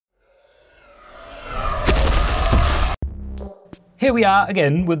Here we are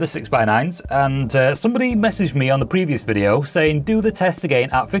again with the 6x9s, and somebody messaged me on the previous video saying do the test again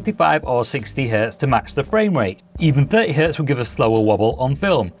at 55 or 60 Hz to match the frame rate. Even 30 Hz would give a slower wobble on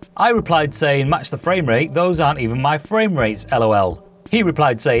film. I replied saying match the frame rate, those aren't even my frame rates, lol. He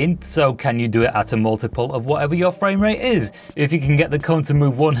replied saying, so can you do it at a multiple of whatever your frame rate is? If you can get the cone to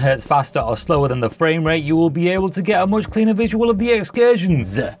move 1 Hz faster or slower than the frame rate, you will be able to get a much cleaner visual of the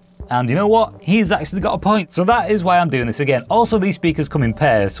excursions. And you know what? He's actually got a point. So that is why I'm doing this again. Also, these speakers come in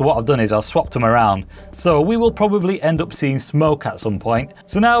pairs, so what I've done is I've swapped them around. So we will probably end up seeing smoke at some point.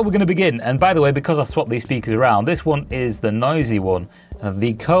 So now we're going to begin. And by the way, because I swapped these speakers around, this one is the noisy one.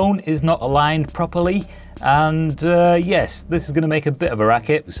 The cone is not aligned properly. And yes, this is going to make a bit of a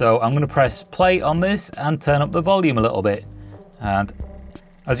racket. So I'm going to press play on this and turn up the volume a little bit. And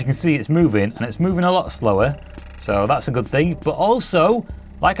as you can see, it's moving, and it's moving a lot slower. So that's a good thing. But also,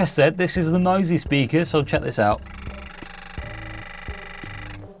 like I said, this is the noisy speaker, so check this out.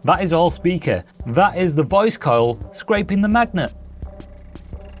 That is all speaker. That is the voice coil scraping the magnet.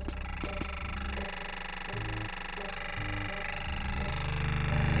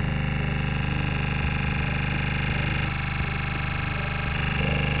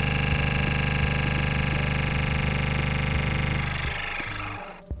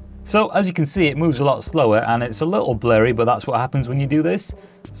 So as you can see, it moves a lot slower and it's a little blurry, but that's what happens when you do this.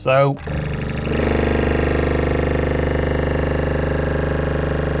 So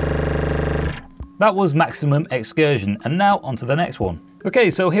that was maximum excursion, and now on to the next one. Okay,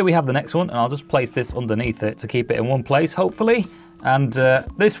 so here we have the next one, and I'll just place this underneath it to keep it in one place, hopefully. And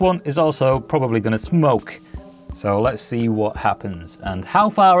this one is also probably going to smoke. So let's see what happens and how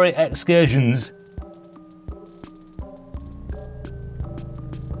far it excursions.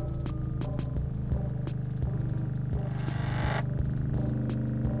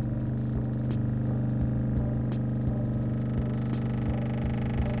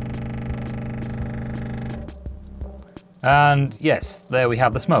 And yes, there we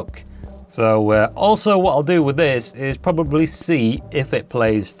have the smoke. So also what I'll do with this is probably see if it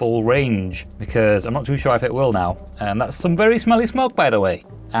plays full range, because I'm not too sure if it will now. And that's some very smelly smoke, by the way.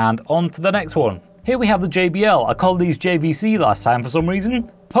 And on to the next one. Here we have the JBL. I called these JVC last time for some reason.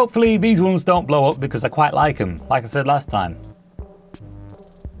 Hopefully these ones don't blow up because I quite like them, like I said last time.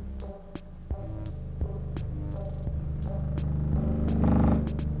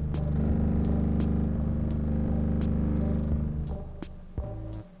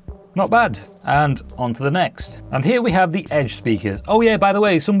 Not bad. And on to the next. And here we have the Edge speakers. Oh yeah, by the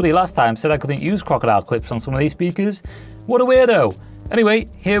way, somebody last time said I couldn't use crocodile clips on some of these speakers. What a weirdo. Anyway,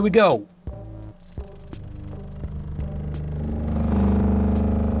 here we go.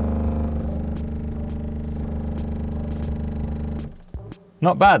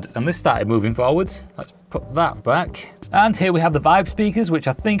 Not bad. And this started moving forwards. Let's put that back. And here we have the Vibe speakers, which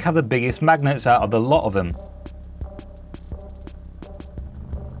I think have the biggest magnets out of the lot of them.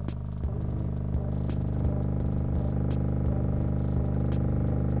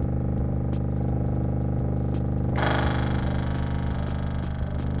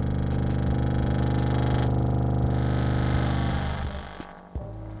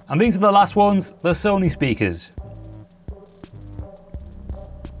 And these are the last ones, the Sony speakers.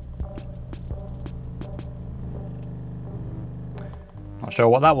 Not sure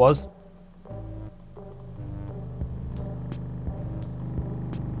what that was.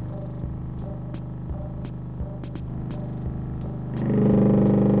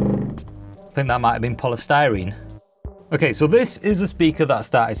 I think that might have been polystyrene. Okay, so this is a speaker that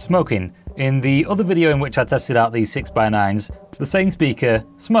started smoking. In the other video in which I tested out these 6x9s, the same speaker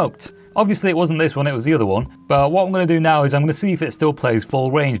smoked. Obviously it wasn't this one, it was the other one, but what I'm going to do now is I'm going to see if it still plays full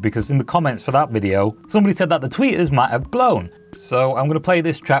range, because in the comments for that video, somebody said that the tweeters might have blown. So I'm going to play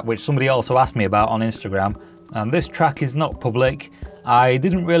this track which somebody also asked me about on Instagram, and this track is not public. I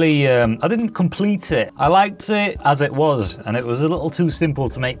didn't really, I didn't complete it. I liked it as it was, and it was a little too simple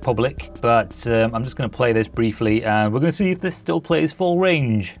to make public, but I'm just going to play this briefly, and we're going to see if this still plays full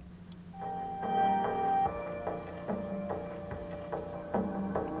range.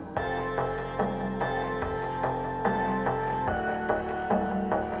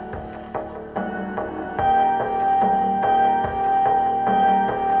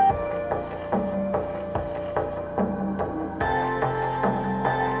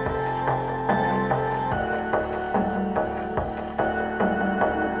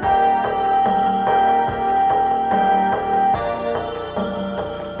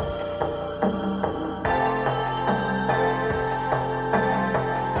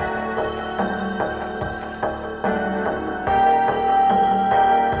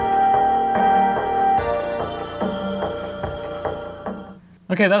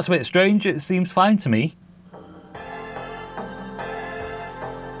 Okay, that's a bit strange. It seems fine to me.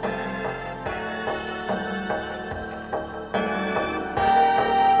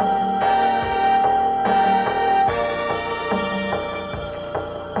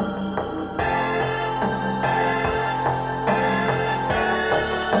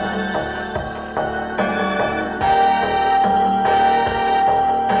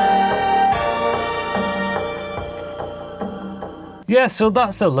 Yeah, so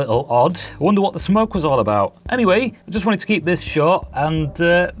that's a little odd. I wonder what the smoke was all about. Anyway, I just wanted to keep this short, and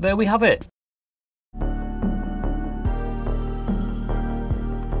there we have it.